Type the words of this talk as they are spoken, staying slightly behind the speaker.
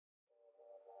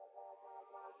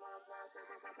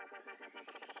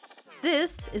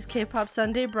This is K-Pop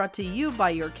Sunday, brought to you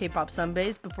by your K-Pop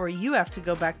Sundays before you have to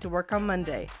go back to work on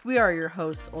Monday. We are your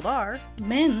hosts, Oldar,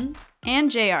 Min,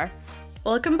 and JR.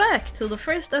 Welcome back to the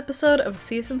first episode of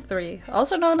Season 3,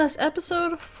 also known as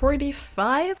Episode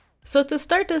 45. So to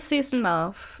start this season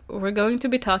off, we're going to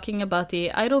be talking about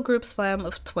the Idol Group Slam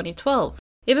of 2012.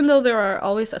 Even though there are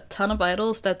always a ton of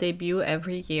idols that debut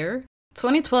every year,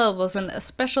 2012 was an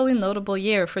especially notable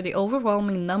year for the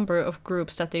overwhelming number of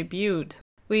groups that debuted.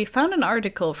 We found an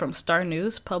article from Star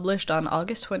News published on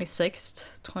August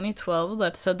 26, 2012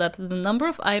 that said that the number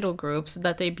of idol groups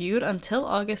that debuted until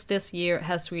August this year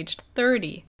has reached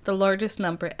 30, the largest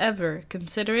number ever.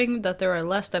 Considering that there are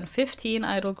less than 15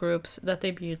 idol groups that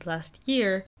debuted last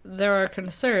year, there are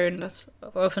concerns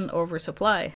of an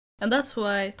oversupply. And that's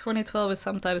why 2012 is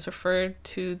sometimes referred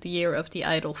to the year of the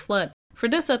idol flood. For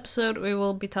this episode, we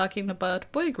will be talking about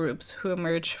boy groups who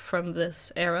emerged from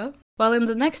this era, while in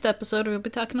the next episode we'll be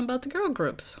talking about the girl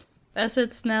groups. As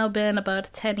it's now been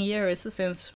about 10 years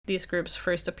since these groups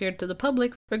first appeared to the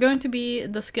public, we're going to be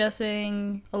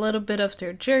discussing a little bit of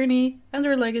their journey and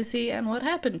their legacy and what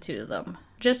happened to them.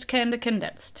 Just kinda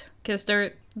condensed, because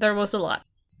there was a lot.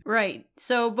 Right.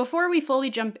 So before we fully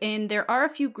jump in, there are a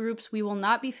few groups we will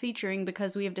not be featuring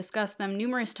because we have discussed them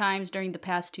numerous times during the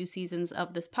past 2 seasons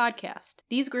of this podcast.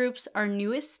 These groups are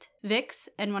NU'EST, VIXX,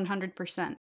 and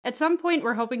 100%. At some point,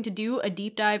 we're hoping to do a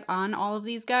deep dive on all of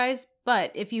these guys,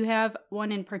 but if you have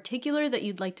one in particular that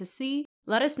you'd like to see,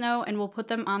 let us know and we'll put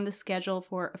them on the schedule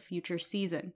for a future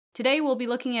season. Today, we'll be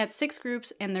looking at 6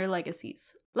 groups and their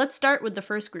legacies. Let's start with the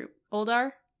first group.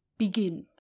 Oldar, begin.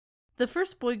 The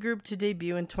first boy group to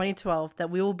debut in 2012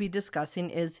 that we will be discussing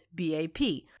is BAP,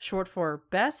 short for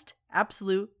Best,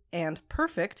 Absolute, and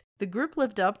Perfect. The group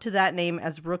lived up to that name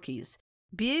as rookies.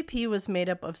 BAP was made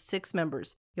up of 6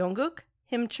 members: Jungkook,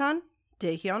 Himchan,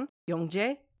 Daehyun,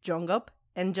 Youngjae, Jungkook,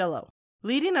 and Jello.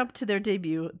 Leading up to their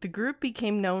debut, the group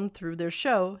became known through their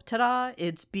show, Ta-da,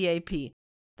 It's BAP.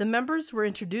 The members were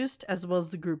introduced as well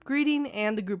as the group greeting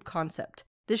and the group concept.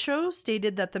 The show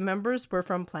stated that the members were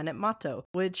from planet Mato,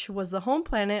 which was the home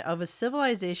planet of a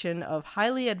civilization of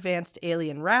highly advanced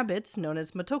alien rabbits known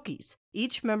as Matokis.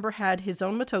 Each member had his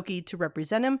own Matoki to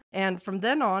represent him, and from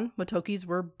then on, Matokis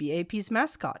were BAP's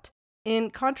mascot.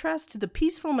 In contrast to the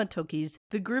peaceful Matokis,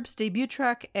 the group's debut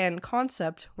track and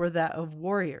concept were that of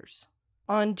warriors.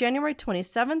 On January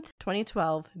 27,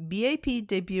 2012, BAP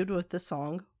debuted with the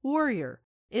song Warrior.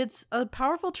 It's a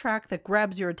powerful track that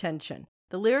grabs your attention.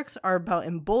 The lyrics are about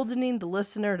emboldening the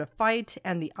listener to fight,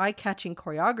 and the eye-catching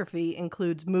choreography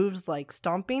includes moves like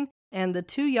stomping and the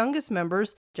 2 youngest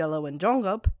members, Jello and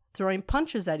Jungkook, throwing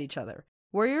punches at each other.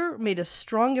 Warrior made a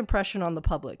strong impression on the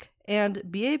public, and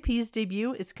BAP's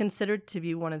debut is considered to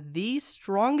be one of the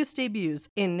strongest debuts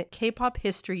in K-pop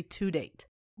history to date.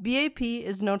 BAP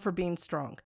is known for being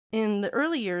strong. In the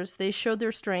early years, they showed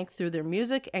their strength through their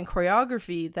music and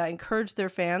choreography that encouraged their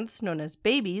fans, known as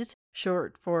babies,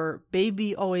 short for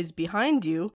Baby Always Behind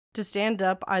You, to stand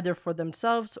up either for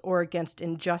themselves or against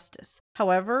injustice.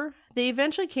 However, they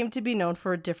eventually came to be known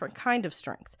for a different kind of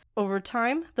strength. Over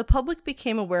time, the public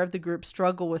became aware of the group's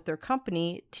struggle with their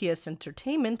company, TS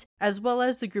Entertainment, as well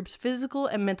as the group's physical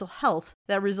and mental health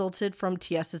that resulted from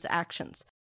TS's actions.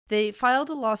 They filed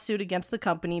a lawsuit against the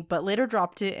company, but later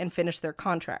dropped it and finished their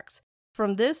contracts.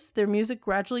 From this, their music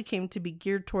gradually came to be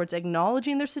geared towards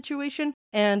acknowledging their situation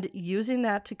and using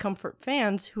that to comfort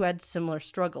fans who had similar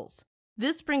struggles.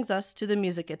 This brings us to the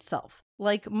music itself.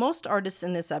 Like most artists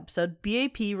in this episode,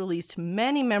 BAP released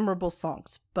many memorable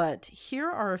songs, but here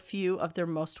are a few of their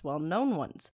most well-known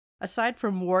ones. Aside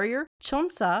from Warrior,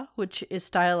 Chonsa, which is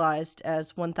stylized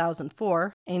as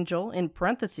 1004, angel in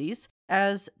parentheses,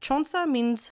 as Chonsa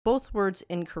means both words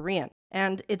in Korean,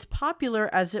 and it's popular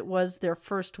as it was their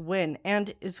first win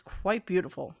and is quite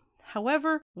beautiful.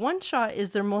 However, One Shot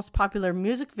is their most popular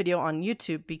music video on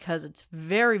YouTube because it's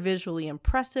very visually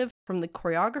impressive from the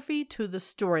choreography to the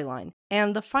storyline.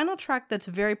 And the final track that's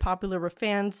very popular with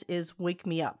fans is Wake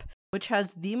Me Up, which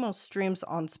has the most streams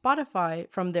on Spotify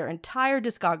from their entire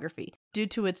discography due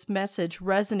to its message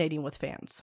resonating with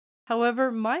fans. However,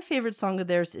 my favorite song of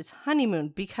theirs is Honeymoon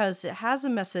because it has a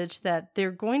message that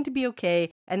they're going to be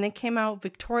okay and they came out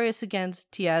victorious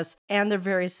against TS and their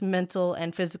various mental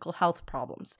and physical health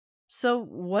problems. So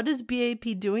what is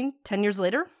BAP doing 10 years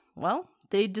later? Well,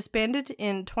 they disbanded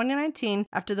in 2019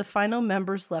 after the final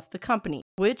members left the company,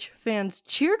 which fans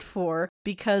cheered for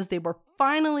because they were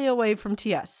finally away from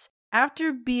TS.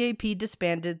 After BAP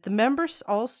disbanded, the members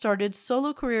all started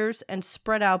solo careers and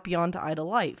spread out beyond idol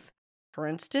life. For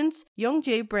instance,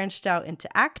 Youngjae branched out into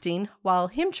acting, while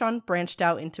Himchan branched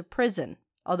out into prison,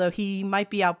 although he might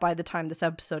be out by the time this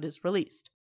episode is released.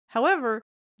 However,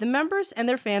 the members and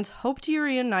their fans hope to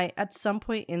reunite at some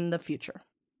point in the future.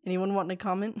 Anyone want to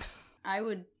comment? I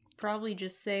would probably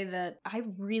just say that I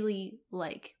really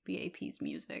like BAP's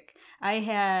music. I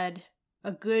had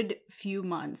a good few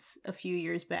months a few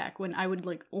years back when I would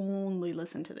like only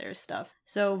listen to their stuff.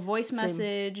 So Voice Same.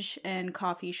 Message and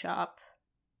Coffee Shop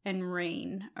and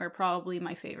Rain are probably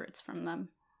my favorites from them.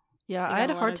 Yeah, They I got had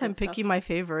a a lot hard of time good stuff. picking my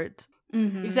favorite.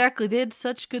 Mm-hmm. Exactly. They had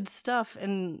such good stuff.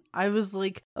 And I was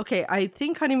like, okay, I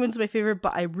think Honeymoon's my favorite,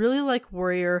 but I really like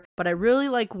Warrior, but I really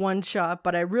like One Shot,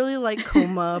 but I really like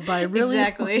Coma, but I really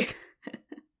exactly. like...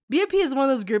 BAP is one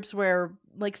of those groups where,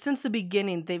 like, since the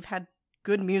beginning, they've had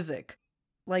good music.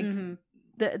 Like, Mhm.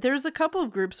 there's a couple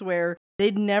of groups where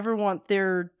they'd never want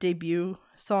their debut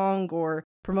song or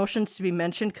promotions to be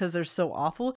mentioned because they're so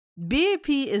awful. BAP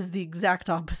is the exact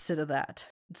opposite of that.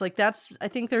 It's like I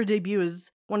think their debut is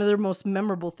one of their most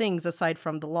memorable things aside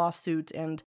from the lawsuit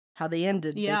and how they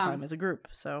ended their Yeah. time as a group.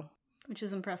 So, Which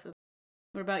is impressive.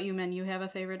 What about you, Men? You have a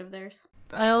favorite of theirs?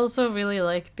 I also really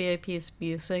like BAP's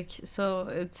music, so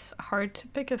it's hard to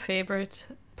pick a favorite.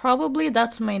 Probably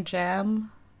That's My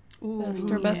Jam. That's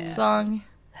their best song.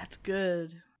 that's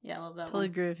good. Yeah, I love that Totally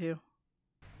one. agree with you.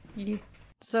 Yeah.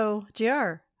 So,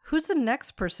 JR, who's the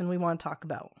next person we want to talk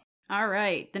about? All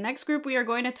right. The next group we are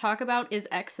going to talk about is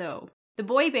EXO. The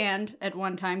boy band at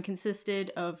one time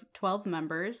consisted of 12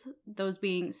 members, those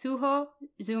being Suho,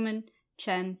 Zoomin,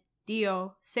 Chen,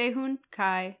 Dio, Sehun,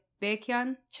 Kai,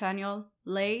 Baekhyun, Chanyeol,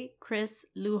 Lei, Chris,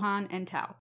 Luhan, and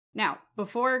Tao. Now,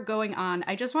 before going on,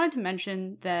 I just wanted to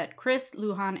mention that Chris,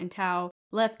 Luhan, and Tao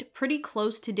left pretty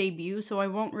close to debut, so I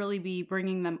won't really be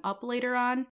bringing them up later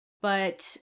on,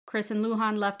 but Chris and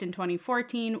Luhan left in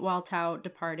 2014, while Tao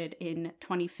departed in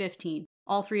 2015.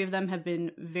 All three of them have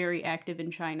been very active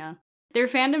in China. Their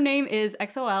fandom name is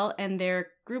XOL, and their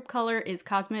group color is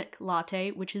Cosmic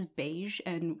Latte, which is beige,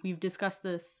 and we've discussed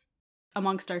this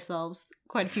amongst ourselves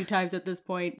quite a few times at this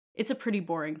point. It's a pretty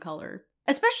boring color,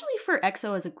 especially for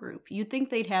EXO as a group. You'd think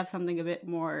they'd have something a bit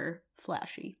more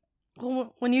flashy.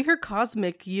 Well, when you hear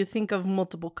cosmic, you think of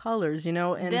multiple colors, you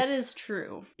know? And That is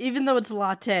true. even though it's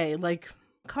latte, like,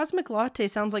 cosmic latte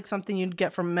sounds like something you'd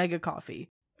get from Mega Coffee.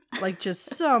 Like,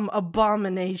 just some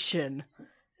abomination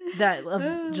that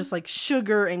of just, like,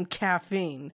 sugar and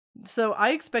caffeine. So I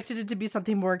expected it to be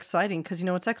something more exciting because, you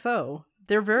know, it's XO.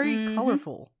 They're very Mhm.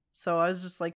 colorful. So I was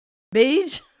just like,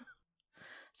 beige?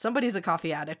 Somebody's a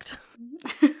coffee addict.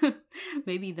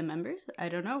 Maybe the members? I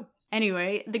don't know.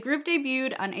 Anyway, the group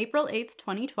debuted on April 8th,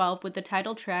 2012 with the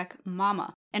title track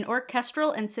Mama, an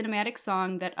orchestral and cinematic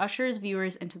song that ushers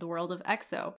viewers into the world of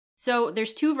EXO. So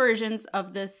there's two versions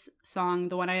of this song.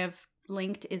 The one I have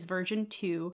linked is version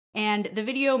 2, and the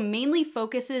video mainly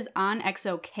focuses on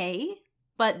EXO-K,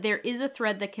 but there is a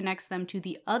thread that connects them to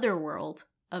the other world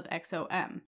of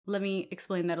EXO-M. Let me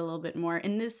explain that a little bit more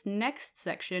in this next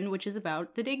section, which is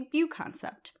about the debut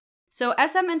concept. So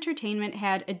SM Entertainment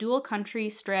had a dual country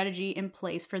strategy in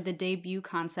place for the debut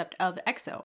concept of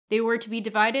EXO. They were to be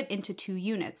divided into two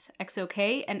units,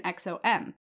 EXO-K and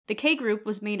EXO-M. The K group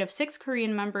was made of 6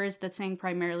 Korean members that sang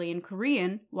primarily in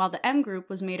Korean, while the M group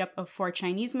was made up of 4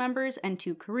 Chinese members and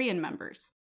 2 Korean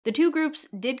members. The two groups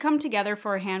did come together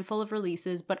for a handful of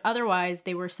releases, but otherwise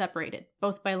they were separated,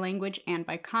 both by language and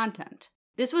by content.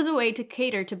 This was a way to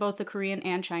cater to both the Korean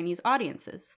and Chinese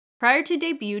audiences. Prior to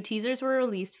debut, teasers were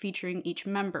released featuring each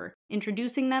member,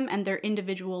 introducing them and their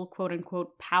individual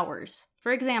quote-unquote powers.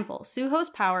 For example, Suho's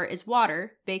power is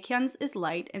water, Baekhyun's is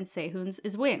light, and Sehun's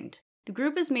is wind. The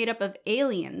group is made up of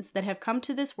aliens that have come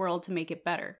to this world to make it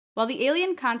better. While the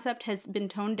alien concept has been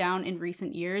toned down in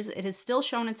recent years, it has still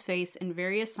shown its face in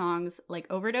various songs like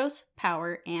Overdose,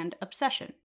 Power, and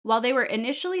Obsession. While they were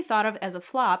initially thought of as a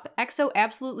flop, EXO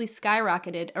absolutely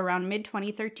skyrocketed around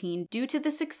mid-2013 due to the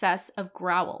success of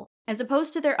Growl. As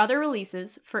opposed to their other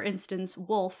releases, for instance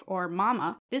Wolf or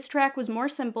Mama, this track was more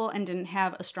simple and didn't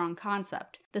have a strong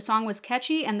concept. The song was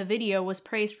catchy and the video was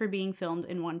praised for being filmed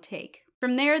in one take.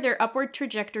 From there, their upward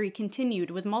trajectory continued,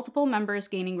 with multiple members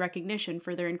gaining recognition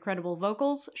for their incredible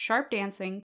vocals, sharp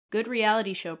dancing, good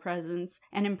reality show presence,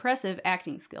 and impressive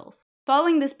acting skills.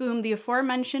 Following this boom, the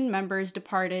aforementioned members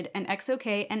departed and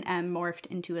EXO-K and M morphed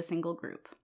into a single group.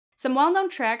 Some well-known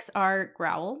tracks are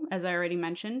Growl, as I already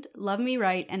mentioned, Love Me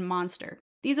Right, and Monster.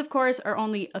 These, of course, are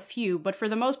only a few, but for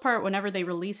the most part, whenever they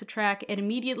release a track, it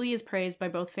immediately is praised by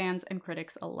both fans and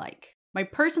critics alike. My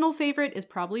personal favorite is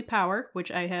probably Power,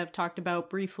 which I have talked about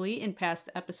briefly in past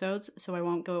episodes, so I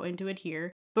won't go into it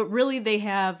here. But really, they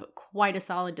have quite a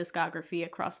solid discography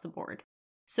across the board.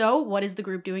 So, what is the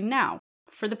group doing now?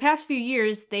 For the past few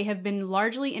years, they have been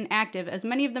largely inactive as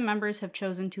many of the members have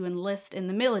chosen to enlist in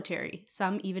the military,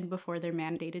 some even before their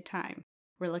mandated time.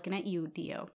 We're looking at you,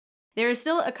 Dio. There are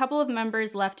still a couple of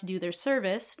members left to do their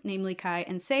service, namely Kai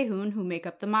and Sehun, who make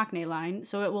up the Maknae line,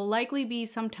 so it will likely be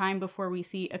some time before we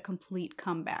see a complete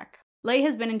comeback. Lay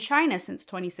has been in China since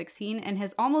 2016 and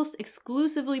has almost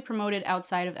exclusively promoted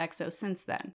outside of EXO since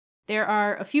then. There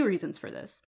are a few reasons for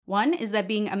this. One is that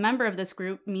being a member of this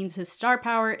group means his star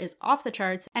power is off the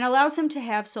charts and allows him to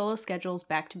have solo schedules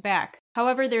back to back.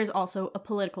 However, there's also a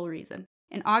political reason.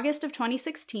 In August of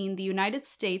 2016, the United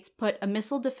States put a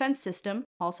missile defense system,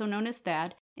 also known as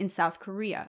THAAD, in South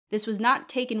Korea. This was not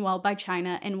taken well by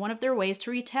China, and one of their ways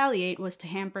to retaliate was to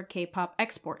hamper K-pop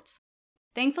exports.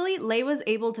 Thankfully, Lay was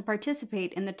able to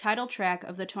participate in the title track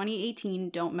of the 2018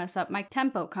 Don't Mess Up My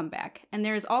Tempo comeback, and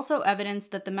there is also evidence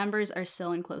that the members are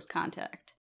still in close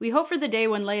contact. We hope for the day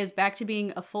when Lay is back to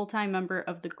being a full-time member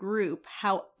of the group.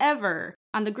 However,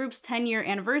 on the group's 10-year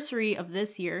anniversary of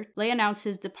this year, Lay announced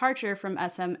his departure from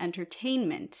SM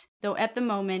Entertainment, though at the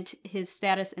moment, his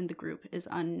status in the group is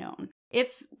unknown.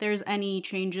 If there's any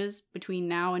changes between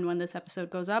now and when this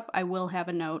episode goes up, I will have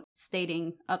a note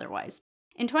stating otherwise.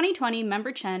 In 2020,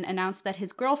 member Chen announced that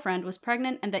his girlfriend was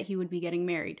pregnant and that he would be getting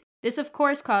married. This, of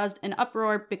course, caused an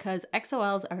uproar because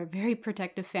XOLs are a very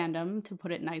protective fandom, to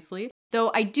put it nicely.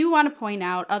 Though I do want to point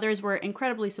out, others were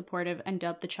incredibly supportive and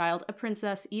dubbed the child a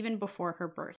princess even before her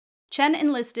birth. Chen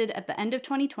enlisted at the end of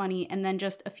 2020, and then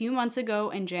just a few months ago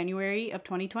in January of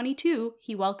 2022,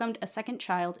 he welcomed a second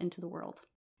child into the world.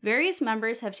 Various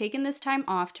members have taken this time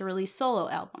off to release solo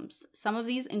albums. Some of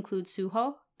these include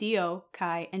Suho, Dio,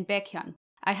 Kai, and Baekhyun.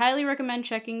 I highly recommend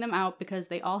checking them out because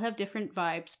they all have different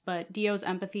vibes, but Dio's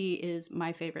Empathy is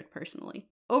my favorite personally.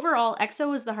 Overall,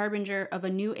 EXO is the harbinger of a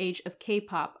new age of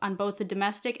K-pop on both the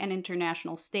domestic and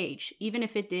international stage, even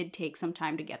if it did take some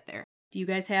time to get there. Do you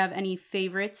guys have any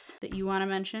favorites that you want to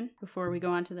mention before we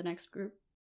go on to the next group?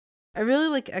 I really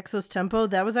like EXO's Tempo.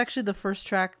 That was actually the first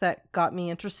track that got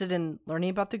me interested in learning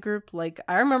about the group. Like,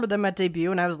 I remember them at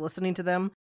debut and I was listening to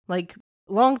them, like,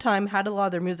 long time, had a lot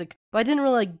of their music, but I didn't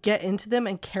really get into them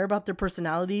and care about their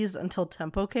personalities until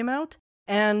Tempo came out.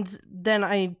 And then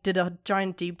I did a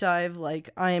giant deep dive.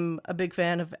 Like, I'm a big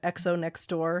fan of EXO Next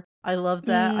Door. I love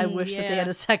that. I wish that they had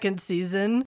a second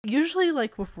season. Usually,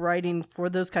 like, with writing for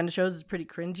those kind of shows, it's pretty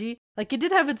cringy. Like, it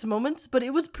did have its moments, but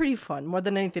it was pretty fun more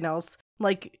than anything else.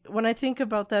 Like, when I think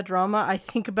about that drama, I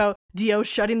think about Dio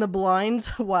shutting the blinds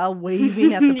while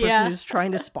waving at the person who's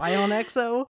trying to spy on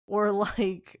EXO. Or,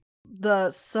 like, the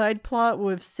side plot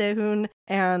with Sehun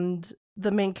and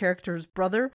the main character's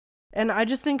brother. And I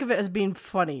just think of it as being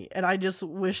funny, and I just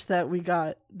wish that we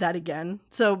got that again.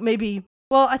 So maybe,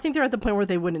 well, I think they're at the point where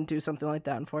they wouldn't do something like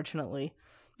that, unfortunately.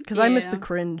 Because I miss the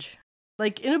cringe.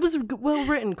 Like, and it was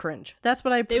well-written cringe. That's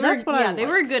what I They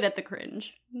were good at the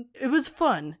cringe. It was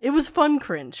fun. It was fun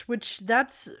cringe, which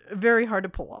that's very hard to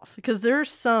pull off. Because there are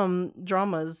some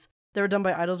dramas that were done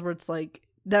by idols where it's like,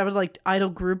 that was like idol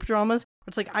group dramas. Where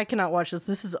it's like, I cannot watch this.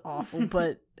 This is awful.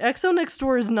 But EXO Next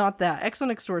Door is not that. EXO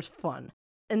Next Door is fun.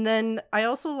 And then I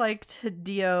also liked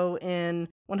Dio in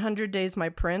 100 Days My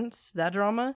Prince, that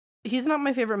drama. He's not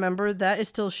my favorite member. That is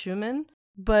still Schumann.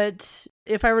 But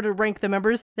if I were to rank the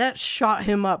members, that shot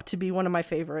him up to be one of my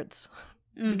favorites.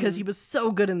 Because he was so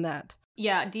good in that.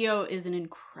 Yeah, Dio is an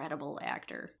incredible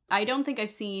actor. I don't think I've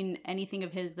seen anything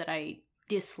of his that I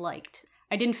disliked.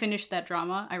 I didn't finish that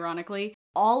drama, ironically.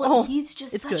 He's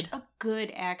just such a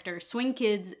good actor. Swing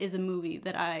Kids is a movie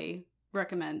that I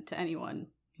recommend to anyone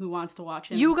who wants to watch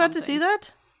him. You got to see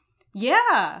that?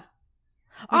 Yeah.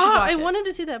 I wanted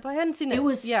to see that, but I hadn't seen it. It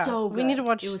was so good. We need to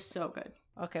watch it. It was so good.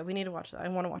 Okay, we need to watch that. I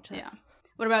want to watch it. Yeah.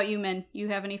 What about you, Min? You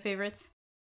have any favorites?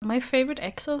 My favorite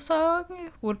EXO song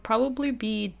would probably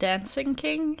be Dancing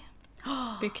King,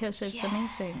 because it's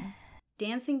amazing.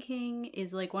 Dancing King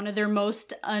is like one of their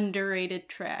most underrated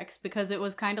tracks because it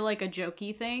was kind of like a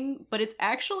jokey thing, but it's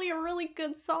actually a really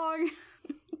good song.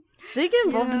 They get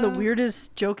involved in the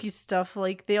weirdest jokey stuff.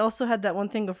 Like, they also had that one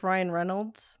thing with Ryan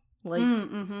Reynolds. Like,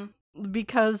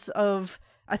 because of,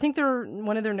 I think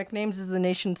one of their nicknames is the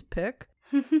Nation's Pick.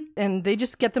 And they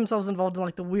just get themselves involved in,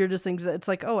 like, the weirdest things. It's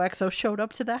like, oh, EXO showed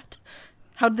up to that?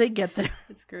 How did they get there?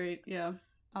 It's great, yeah.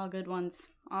 All good ones.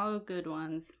 All good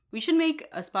ones. We should make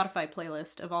a Spotify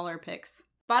playlist of all our picks.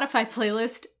 Spotify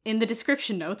playlist in the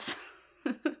description notes.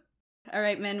 All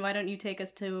right, Min, why don't you take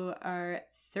us to our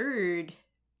third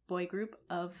boy group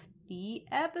of the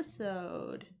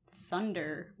episode?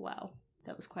 Thunder. Wow,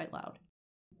 that was quite loud.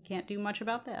 Can't do much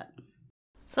about that.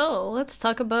 So let's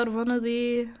talk about one of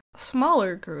the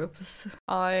smaller groups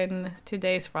on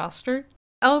today's roster.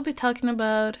 I will be talking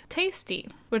about Tasty,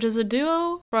 which is a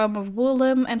duo from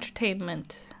Woollim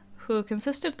Entertainment, who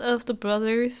consisted of the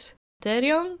brothers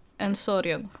Daeryong and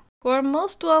Soryong, who are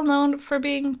most well known for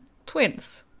being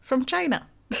twins from China.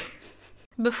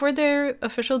 Before their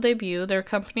official debut, their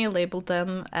company labeled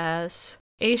them as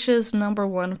Asia's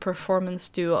 #1 performance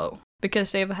duo,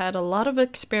 because they've had a lot of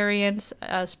experience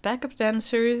as backup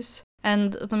dancers,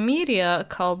 and the media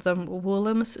called them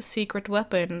Woollim's secret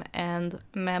weapon and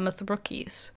mammoth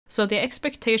rookies. So the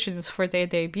expectations for their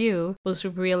debut was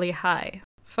really high.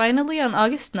 Finally, on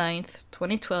August 9th,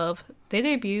 2012, they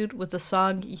debuted with the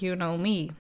song You Know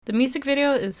Me. The music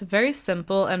video is very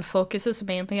simple and focuses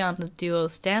mainly on the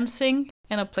duo's dancing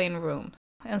in a plain room.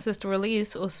 And since the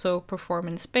release was so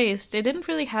performance-based, they didn't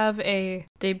really have a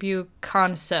debut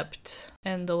concept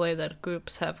in the way that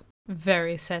groups have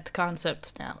very set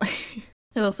concepts now.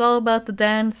 It was all about the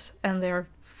dance, and they're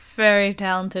very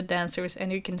talented dancers,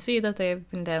 and you can see that they've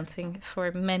been dancing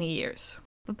for many years.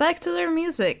 But back to their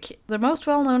music. Their most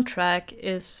well-known track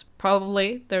is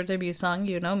probably their debut song,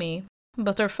 You Know Me,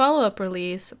 but their follow-up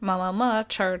release, Mama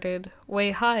charted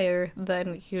way higher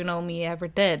than You Know Me ever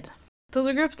did. So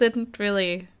the group didn't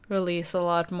really release a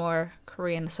lot more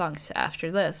Korean songs after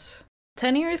this.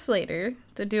 10 years later,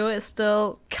 the duo is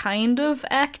still kind of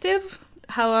active.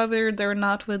 However, they're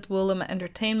not with Woollim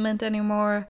Entertainment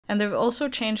anymore, and they've also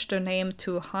changed their name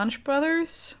to Hanch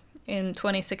Brothers in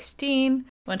 2016,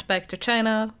 went back to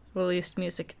China, released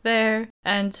music there,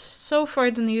 and so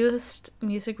far the newest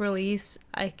music release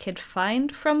I could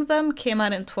find from them came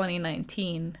out in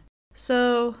 2019.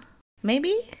 So,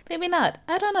 maybe not,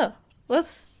 I don't know.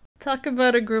 Let's talk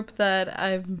about a group that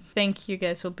I think you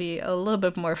guys will be a little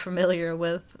bit more familiar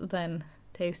with than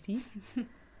Tasty.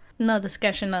 No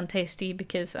discussion on Tasty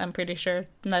because I'm pretty sure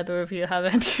neither of you have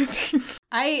anything.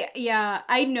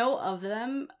 I know of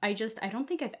them. I don't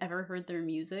think I've ever heard their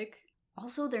music.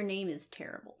 Also, their name is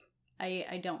terrible.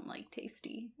 I don't like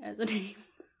Tasty as a name.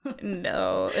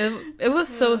 No, it was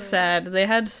so sad. They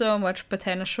had so much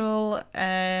potential,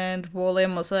 and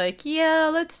Woollim was like, yeah,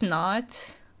 let's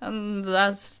not. And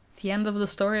that's the end of the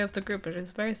story of the group, which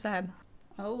is very sad.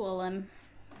 Oh, Woollim.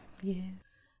 Yeah.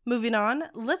 Moving on,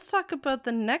 let's talk about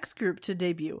the next group to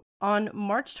debut. On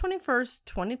March 21st,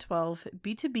 2012,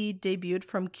 BTOB debuted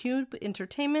from Cube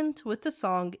Entertainment with the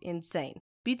song Insane.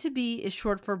 BTOB is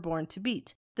short for Born to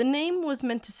Beat. The name was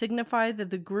meant to signify that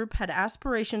the group had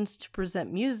aspirations to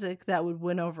present music that would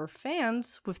win over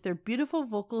fans with their beautiful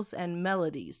vocals and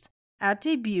melodies. At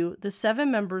debut, the 7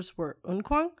 members were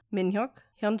Eunkwang, Minhyuk,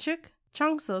 Hyunchik,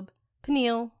 Changsub,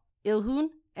 Peniel, Ilhoon,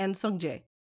 and Sungjae.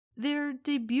 Their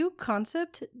debut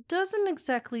concept doesn't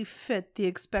exactly fit the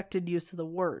expected use of the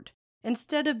word.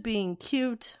 Instead of being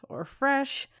cute or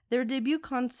fresh, their debut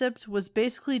concept was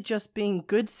basically just being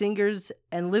good singers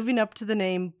and living up to the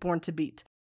name Born to Beat.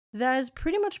 That has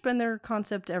pretty much been their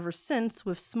concept ever since,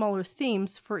 with smaller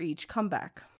themes for each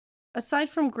comeback. Aside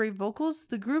from great vocals,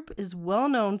 the group is well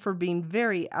known for being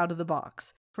very out of the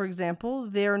box. For example,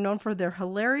 they are known for their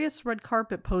hilarious red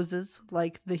carpet poses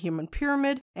like the Human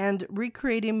Pyramid and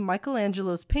recreating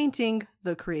Michelangelo's painting,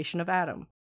 The Creation of Adam.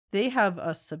 They have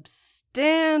a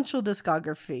substantial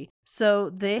discography, so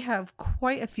they have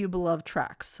quite a few beloved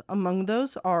tracks. Among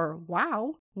those are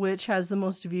Wow, which has the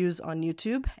most views on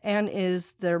YouTube and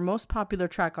is their most popular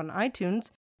track on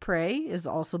iTunes. Pray is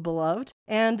also beloved,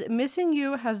 and Missing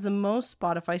You has the most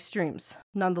Spotify streams.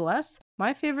 Nonetheless,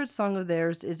 my favorite song of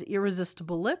theirs is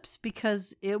Irresistible Lips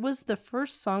because it was the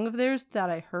first song of theirs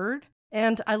that I heard,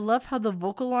 and I love how the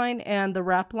vocal line and the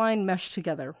rap line mesh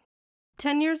together.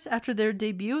 10 years after their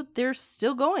debut, they're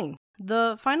still going.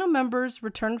 The final members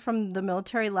returned from the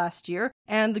military last year,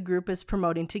 and the group is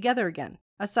promoting together again.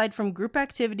 Aside from group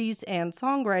activities and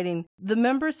songwriting, the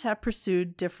members have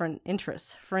pursued different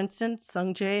interests. For instance,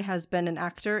 Sungjae has been an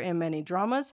actor in many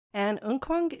dramas, and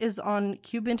Eunkwang is on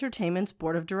Cube Entertainment's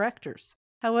board of directors.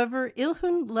 However,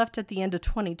 Ilhoon left at the end of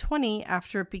 2020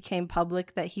 after it became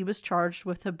public that he was charged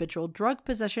with habitual drug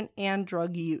possession and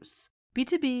drug use.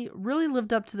 BTOB really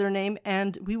lived up to their name,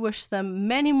 and we wish them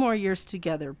many more years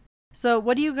together. So,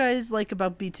 what do you guys like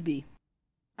about BTOB?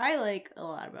 I like a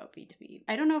lot about BTOB.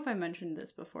 I don't know if I mentioned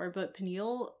this before, but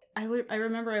Peniel, I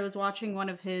remember I was watching one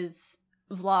of his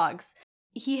vlogs.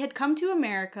 He had come to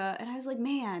America, and I was like,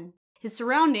 man, his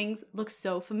surroundings look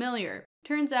so familiar.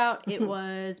 Turns out it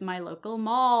was my local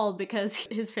mall because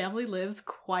his family lives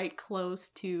quite close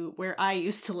to where I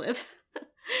used to live.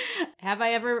 Have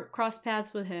I ever crossed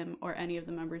paths with him or any of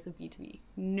the members of BTOB?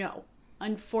 No,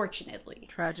 unfortunately.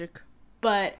 Tragic.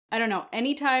 But I don't know,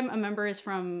 anytime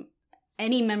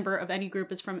any member of any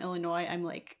group is from Illinois, I'm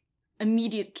like,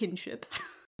 immediate kinship.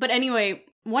 But anyway,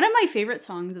 One of my favorite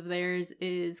songs of theirs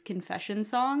is Confession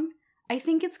Song, I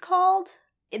think it's called.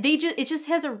 It just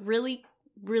has a really,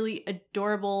 really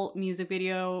adorable music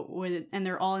video and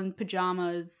they're all in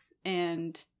pajamas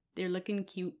and they're looking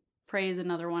cute. Pray is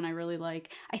another one I really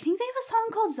like. I think they have a song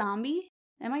called Zombie.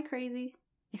 Am I crazy?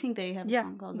 I think they have a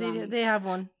song called Zombie. They have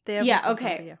one. They have yeah, one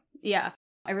okay. Zombie, yeah.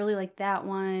 I really like that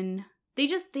one.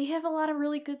 They have a lot of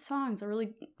really good songs, a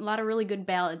lot of really good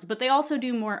ballads, but they also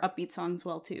do more upbeat songs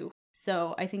well too.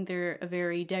 So I think they're a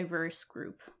very diverse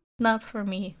group. Not for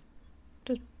me.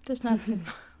 Just not.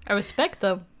 I respect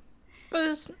them, but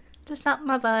it's just not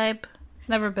my vibe.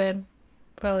 Never been.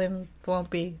 Probably won't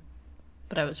be.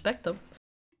 But I respect them.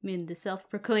 Min, the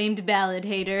self-proclaimed ballad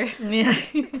hater. Yeah.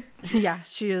 Yeah,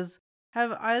 she is.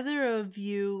 Have either of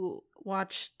you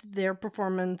watched their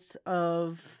performance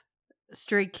of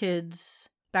Stray Kids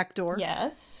Backdoor?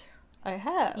 Yes, I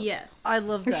have. Yes. I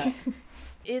love that.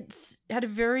 It's had a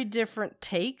very different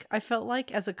take, I felt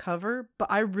like, as a cover,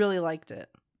 but I really liked it.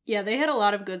 Yeah, they had a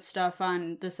lot of good stuff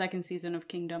on the second season of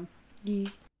Kingdom. Yeah.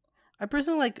 I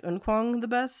personally like Eunkwang the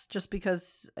best, just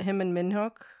because him and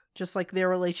Minhyuk, just like their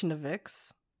relation to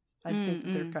Vix. I think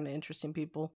that they're kind of interesting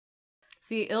people.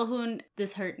 See, Ilhoon,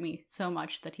 this hurt me so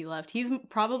much that he left. He's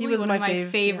probably was one my of my fave,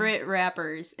 favorite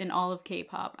rappers in all of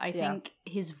K-pop. I think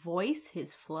his voice,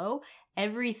 his flow,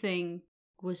 everything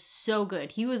was so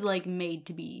good. He was like made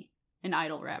to be an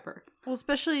idol rapper. Well,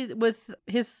 especially with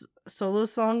his solo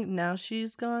song, Now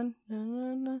She's Gone. Na,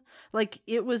 na, na. Like,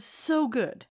 it was so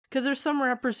good. Because there's some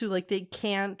rappers who, like, they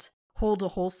can't hold a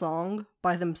whole song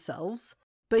by themselves.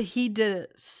 But he did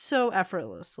it so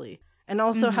effortlessly. And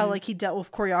also how, like, he dealt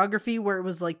with choreography where it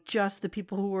was, like, just the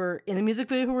people who were in the music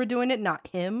video who were doing it, not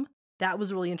him. That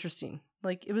was really interesting.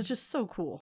 Like, it was just so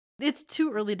cool. It's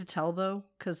too early to tell, though,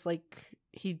 because, like,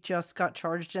 he just got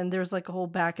charged and there's, like, a whole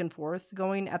back and forth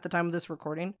going at the time of this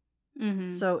recording. Mm-hmm.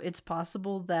 So it's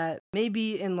possible that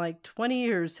maybe in, like, 20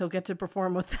 years he'll get to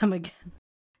perform with them again.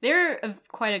 They're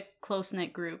quite a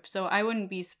close-knit group, so I wouldn't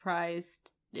be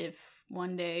surprised if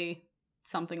one day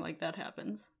something like that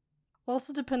happens.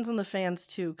 Also depends on the fans,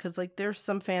 too, because, like, there's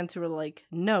some fans who are like,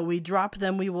 no, we drop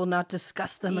them, we will not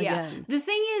discuss them again. The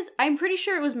thing is, I'm pretty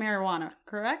sure it was marijuana,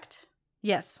 correct?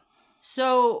 Yes.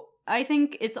 So I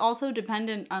think it's also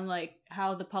dependent on, like,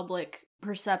 how the public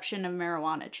perception of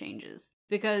marijuana changes.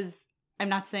 Because I'm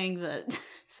not saying that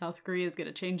South Korea is going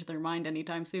to change their mind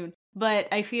anytime soon, but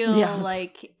I feel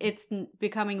like it's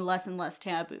becoming less and less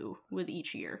taboo with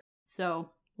each year.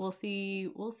 So we'll see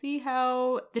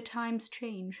how the times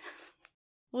change.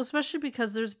 Well, especially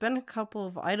because there's been a couple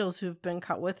of idols who've been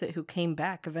caught with it who came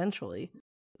back eventually.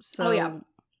 So,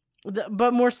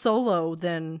 but more solo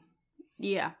than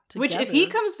together. Which, if he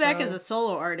comes back as a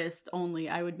solo artist only,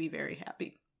 I would be very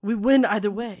happy. We win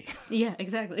either way. Yeah,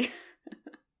 exactly.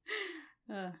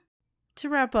 To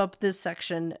wrap up this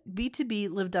section,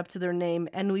 BTOB lived up to their name,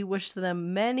 and we wish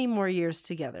them many more years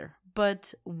together.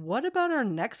 But what about our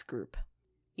next group?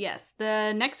 Yes,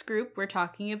 the next group we're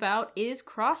talking about is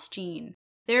CrossGene.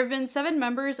 There have been 7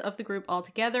 members of the group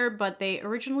altogether, but they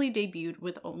originally debuted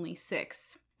with only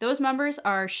 6. Those members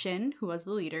are Shin, who was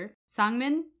the leader,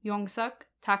 Sangmin, Yongsuk,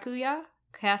 Takuya,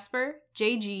 Casper,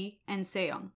 JG, and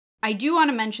Seyoung. I do want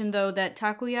to mention, though, that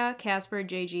Takuya, Casper,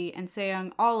 JG, and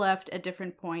Seyoung all left at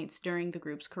different points during the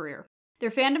group's career. Their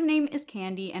fandom name is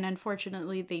Candy, and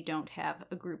unfortunately, they don't have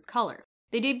a group color.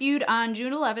 They debuted on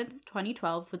June 11th,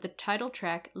 2012 with the title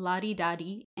track La Di Da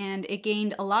Di, and it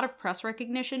gained a lot of press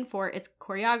recognition for its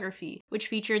choreography, which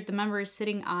featured the members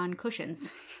sitting on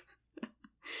cushions.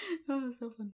 Oh, so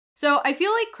fun. So I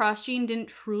feel like CrossGene didn't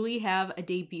truly have a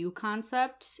debut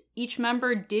concept. Each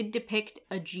member did depict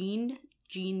a gene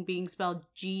being spelled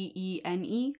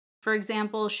Gene. For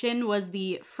example, Shin was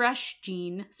the fresh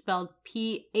gene, spelled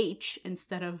PH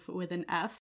instead of with an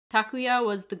F. Takuya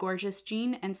was the gorgeous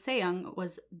gene, and Seyoung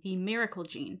was the miracle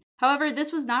gene. However,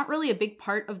 this was not really a big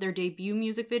part of their debut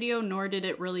music video, nor did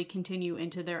it really continue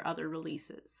into their other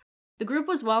releases. The group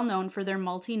was well known for their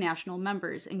multinational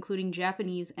members, including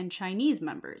Japanese and Chinese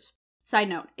members. Side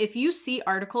note, if you see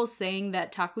articles saying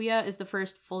that Takuya is the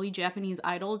first fully Japanese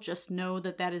idol, just know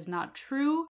that that is not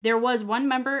true. There was one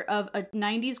member of a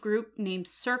 90s group named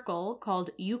Circle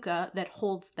called Yuka that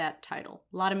holds that title.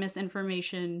 A lot of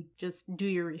misinformation, just do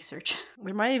your research.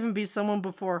 There might even be someone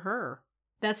before her.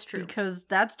 That's true. Because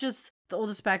that's just the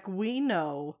oldest back we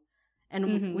know.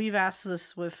 And we've asked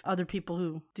this with other people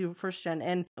who do first gen.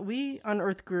 And we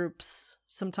unearth groups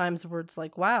sometimes where it's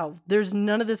like, wow, there's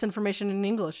none of this information in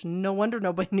English. No wonder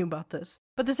nobody knew about this.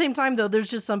 But at the same time, though, there's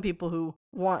just some people who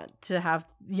want to have,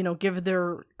 give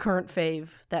their current fave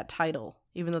that title,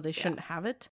 even though they shouldn't have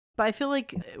it. But I feel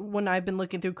like when I've been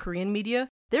looking through Korean media,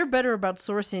 they're better about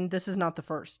sourcing. This is not the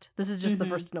first. This is just the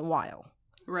first in a while.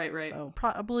 Right. So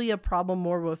probably a problem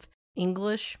more with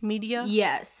English media.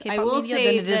 Yes, K-pop I will media say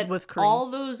than it is that with Korean. all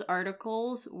those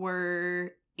articles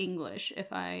were English, if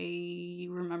I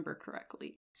remember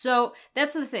correctly. So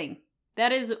that's the thing.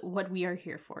 That is what we are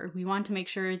here for. We want to make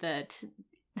sure that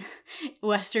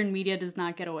Western media does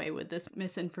not get away with this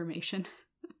misinformation.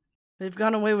 They've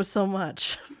gone away with so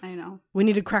much. I know. We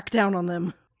need to crack down on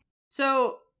them.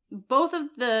 So both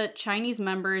of the Chinese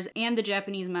members and the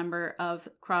Japanese member of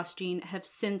CrossGene have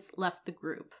since left the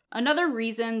group. Another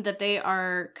reason that they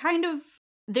are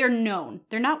they're known.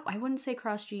 They're not, I wouldn't say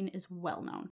CrossGene is well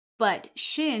known, but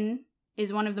Shin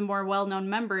is one of the more well-known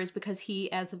members because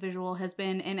he, as the visual, has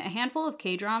been in a handful of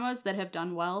K-dramas that have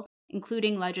done well,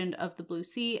 including Legend of the Blue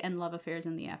Sea and Love Affairs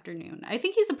in the Afternoon. I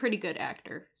think he's a pretty good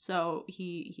actor, so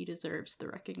he deserves the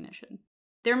recognition.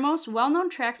 Their most well-known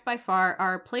tracks by far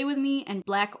are Play With Me and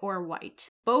Black or White.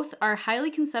 Both are highly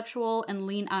conceptual and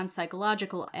lean on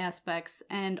psychological aspects,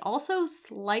 and also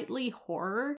slightly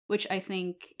horror, which I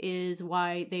think is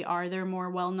why they are their more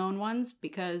well-known ones,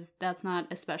 because that's not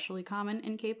especially common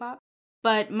in K-pop.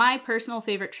 But my personal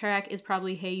favorite track is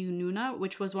probably Hey You Nuna,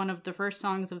 which was one of the first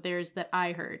songs of theirs that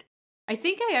I heard. I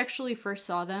think I actually first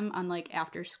saw them on like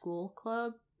After School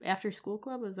Club,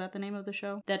 was that the name of the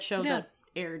show? That show that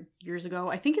aired years ago.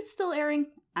 I think it's still airing.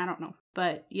 I don't know.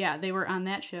 But yeah, they were on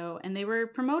that show and they were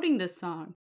promoting this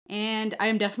song. And I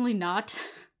am definitely not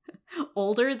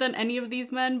older than any of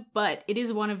these men, but it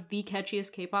is one of the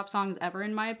catchiest K-pop songs ever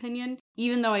in my opinion,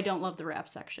 even though I don't love the rap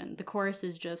section. The chorus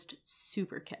is just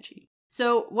super catchy.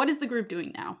 So what is the group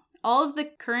doing now? All of the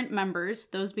current members,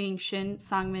 those being Shin,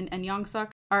 Sangmin, and Yongsuk,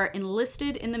 are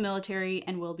enlisted in the military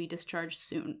and will be discharged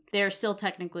soon. They are still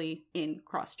technically in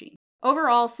CrossGene.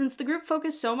 Overall, since the group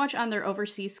focused so much on their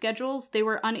overseas schedules, they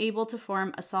were unable to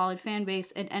form a solid fan base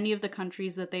in any of the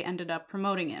countries that they ended up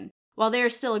promoting in. While they are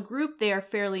still a group, they are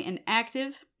fairly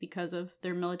inactive because of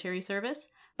their military service.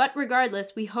 But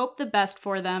regardless, we hope the best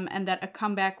for them and that a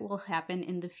comeback will happen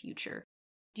in the future.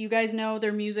 Do you guys know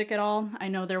their music at all? I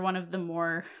know they're one of the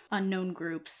more unknown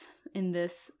groups in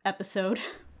this episode.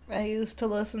 I used to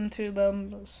listen to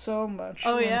them so much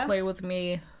when Play With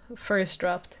Me first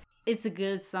dropped. It's a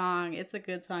good song. It's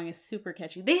super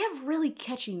catchy. They have really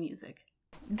catchy music.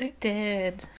 They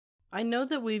did. I know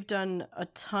that we've done a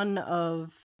ton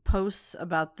of posts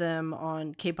about them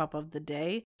on K-Pop of the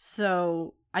Day,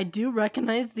 so I do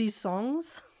recognize these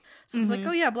songs. So it's like,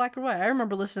 oh yeah, Black or White. I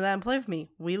remember listening to that and Play With Me.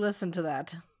 We listened to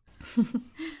that.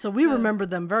 So we remember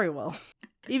them very well.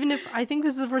 Even if I think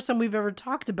this is the first time we've ever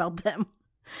talked about them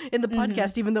in the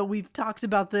podcast, even though we've talked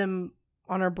about them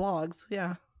on our blogs.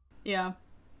 Yeah. Yeah.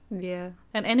 Yeah.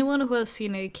 And anyone who has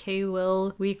seen a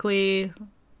K-Will weekly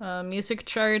music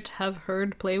chart have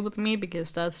heard Play With Me,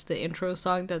 because that's the intro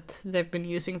song that they've been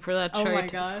using for that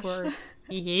chart for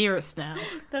years now.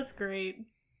 That's great.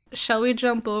 Shall we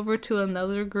jump over to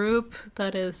another group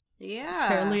that is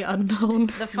fairly unknown?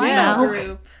 The final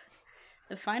group.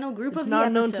 The final group it's of the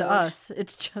episode. It's not known to us.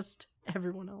 It's just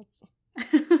everyone else.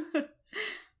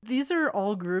 These are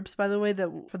all groups, by the way, that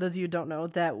for those of you who don't know,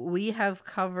 that we have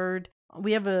covered.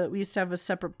 We used to have a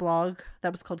separate blog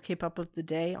that was called K-Pop of the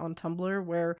Day on Tumblr,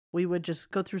 where we would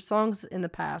just go through songs in the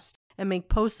past and make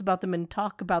posts about them and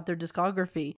talk about their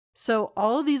discography. So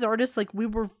all of these artists, like, we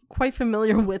were quite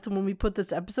familiar with when we put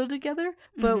this episode together,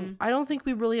 but I don't think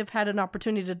we really have had an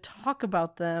opportunity to talk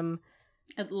about them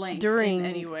at length during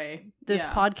this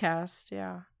podcast.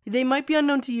 Yeah, they might be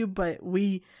unknown to you, but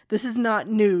this is not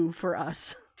new for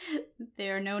us. They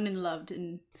are known and loved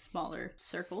in smaller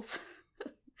circles.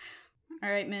 All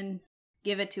right, Min,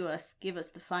 give it to us. Give us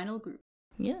the final group.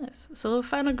 Yes. So the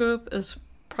final group is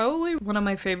probably one of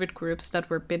my favorite groups that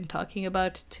we've been talking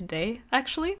about today,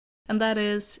 actually. And that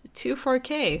is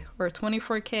 24K, or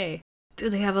 24K. Do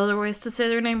they have other ways to say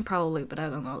their name? Probably, but I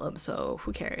don't know them, so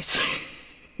who cares?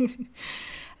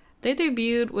 They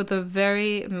debuted with a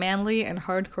very manly and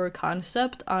hardcore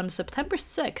concept on September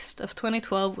 6th of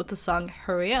 2012 with the song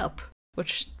Hurry Up,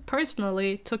 which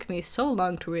personally took me so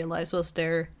long to realize was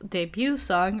their debut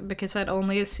song, because I'd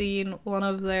only seen one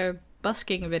of their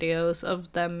busking videos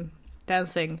of them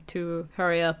dancing to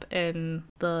Hurry Up in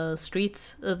the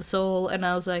streets of Seoul, and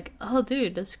I was like, oh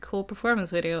dude, that's a cool performance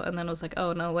video, and then I was like,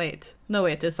 oh no wait,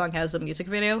 this song has a music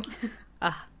video?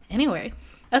 Anyway,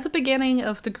 at the beginning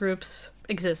of the group's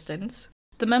existence,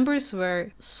 the members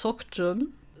were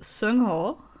Seokjun,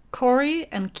 Seungho, Cory,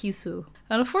 and Kisu.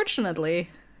 And unfortunately,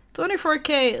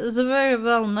 24K is very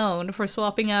well known for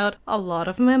swapping out a lot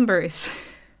of members,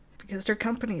 because their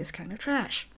company is kind of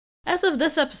trash. As of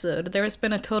this episode, there has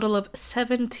been a total of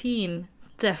 17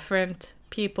 different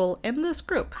people in this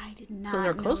group. I did not So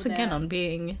they're know closing in that. on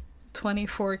being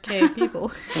 24k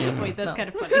people. Wait, that's kind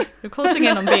of funny. They're closing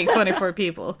in on being 24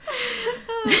 people.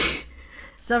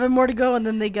 7 more to go, and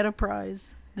then they get a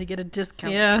prize. They get a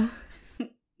discount. Yeah. I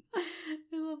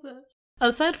love that.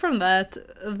 Aside from that,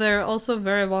 they're also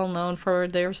very well known for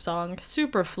their song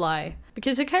Superfly,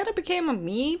 because it kind of became a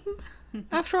meme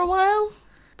after a while,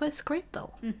 but it's great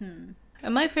though. Mm-hmm.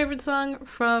 And my favorite song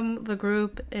from the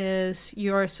group is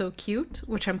You Are So Cute,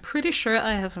 which I'm pretty sure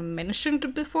I have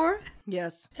mentioned before.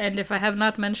 Yes. And if I have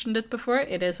not mentioned it before,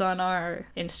 it is on our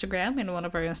Instagram, in one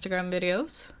of our Instagram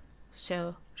videos.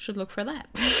 So, should look for that.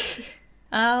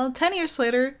 10 years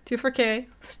later, 2-4-K,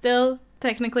 still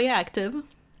technically active,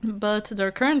 but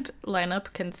their current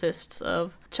lineup consists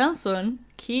of Chansun,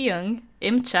 Ki-young,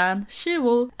 Im-chan,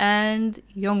 Shiwoo, and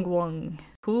Youngwon,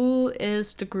 who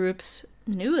is the group's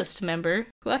newest member,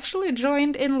 who actually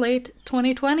joined in late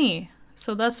 2020.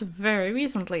 So that's very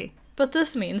recently. But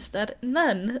this means that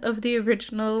none of the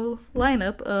original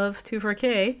lineup of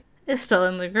 2-4-K is still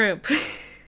in the group.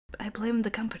 I blame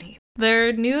the company.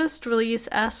 Their newest release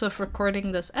as of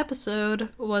recording this episode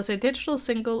was a digital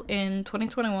single in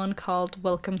 2021 called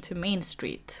Welcome to Main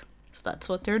Street. So that's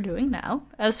what they're doing now.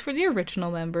 As for the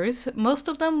original members, most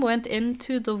of them went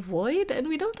into the void and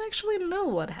we don't actually know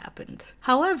what happened.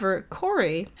 However,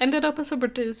 Corey ended up as a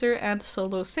producer and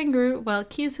solo singer, while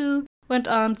Kizu went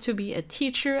on to be a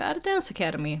teacher at a dance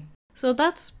academy. So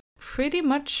that's pretty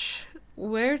much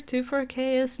where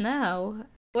 2-4-K is now.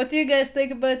 What do you guys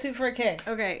think about 2-4-K?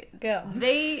 Okay, Go.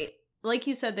 they, like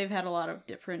you said, they've had a lot of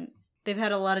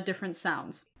different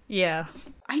sounds. Yeah.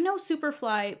 I know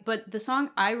Superfly, but the song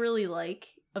I really like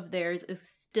of theirs is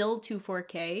still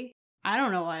 2-4-K. I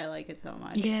don't know why I like it so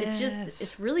much. Yes.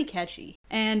 It's really catchy.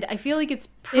 And I feel like it's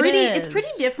pretty is.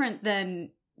 different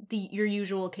than your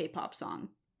usual K-pop song.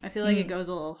 I feel like it goes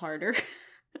a little harder.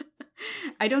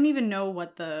 I don't even know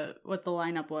what the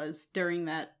lineup was during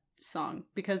that song,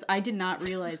 because I did not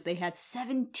realize they had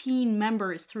 17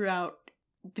 members throughout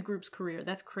the group's career.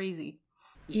 That's crazy.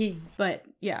 Yeah. But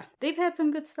yeah, they've had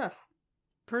some good stuff.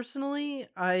 Personally,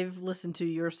 I've listened to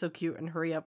You're So Cute and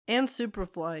Hurry Up and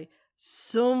Superfly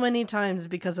so many times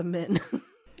because of Min.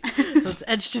 So it's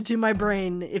etched into my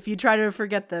brain. If you try to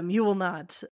forget them, you will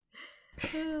not.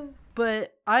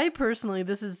 But I personally,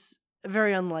 this is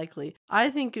very unlikely.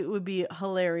 I think it would be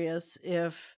hilarious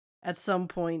if at some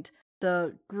point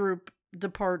the group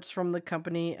departs from the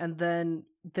company and then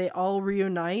they all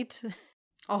reunite.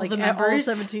 All like the members.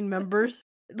 all 17 members.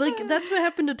 Like, that's what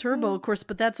happened to Turbo, of course,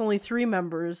 but that's only 3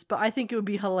 members. But I think it would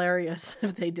be hilarious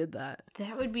if they did that.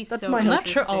 That would be That's so my I'm not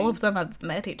sure interesting. all of them have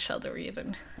met each other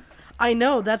even. I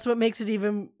know, that's what makes it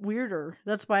even weirder.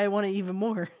 That's why I want it even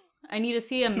more. I need to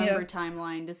see a member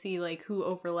timeline to see like who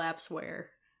overlaps where.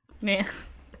 Yeah.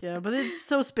 Yeah, but it's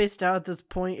so spaced out at this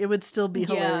point. It would still be Yeah.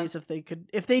 hilarious if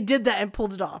they did that and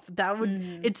pulled it off. That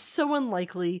would, it's so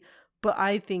unlikely, but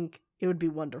I think it would be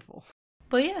wonderful.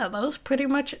 But yeah, that was pretty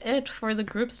much it for the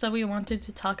groups that we wanted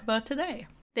to talk about today.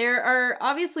 There are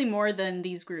obviously more than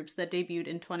these groups that debuted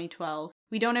in 2012.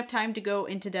 We don't have time to go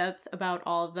into depth about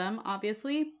all of them,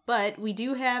 obviously, but we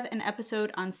do have an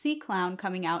episode on C-Clown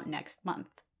coming out next month.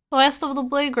 The rest of the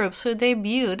boy groups who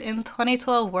debuted in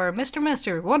 2012 were Mr.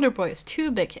 Mister, Wonder Boys,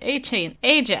 2bik, A-Chain,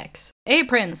 Ajax,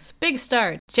 A-Prince, Big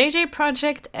Star, JJ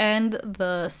Project, and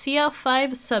the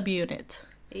CL5 subunit.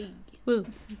 Hey. Woo.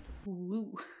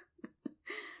 Woo.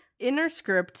 In our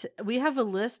script, we have a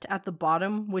list at the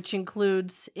bottom, which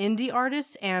includes indie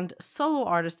artists and solo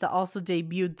artists that also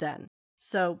debuted then.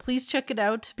 So please check it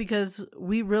out because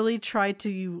we really tried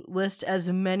to list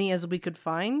as many as we could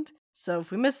find. So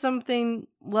if we missed something,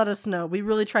 let us know. We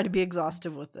really try to be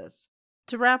exhaustive with this.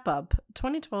 To wrap up,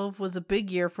 2012 was a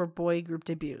big year for boy group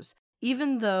debuts.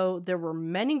 Even though there were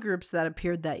many groups that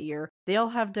appeared that year, they all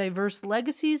have diverse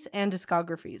legacies and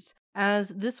discographies. As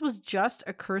this was just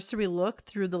a cursory look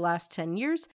through the last 10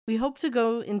 years, we hope to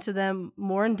go into them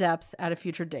more in depth at a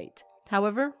future date.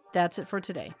 However, that's it for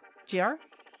today. GR,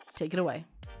 take it away.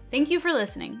 Thank you for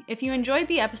listening. If you enjoyed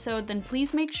the episode, then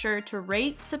please make sure to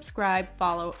rate, subscribe,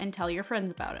 follow, and tell your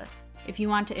friends about us. If you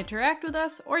want to interact with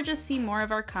us or just see more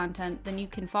of our content, then you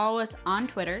can follow us on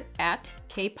Twitter at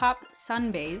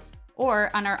KPopSunbaze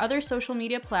or on our other social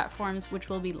media platforms, which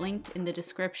will be linked in the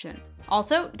description.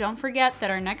 Also, don't forget that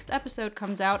our next episode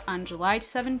comes out on July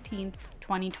 17th,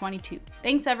 2022.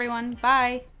 Thanks everyone.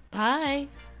 Bye! Bye.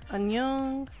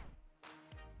 Annyeong.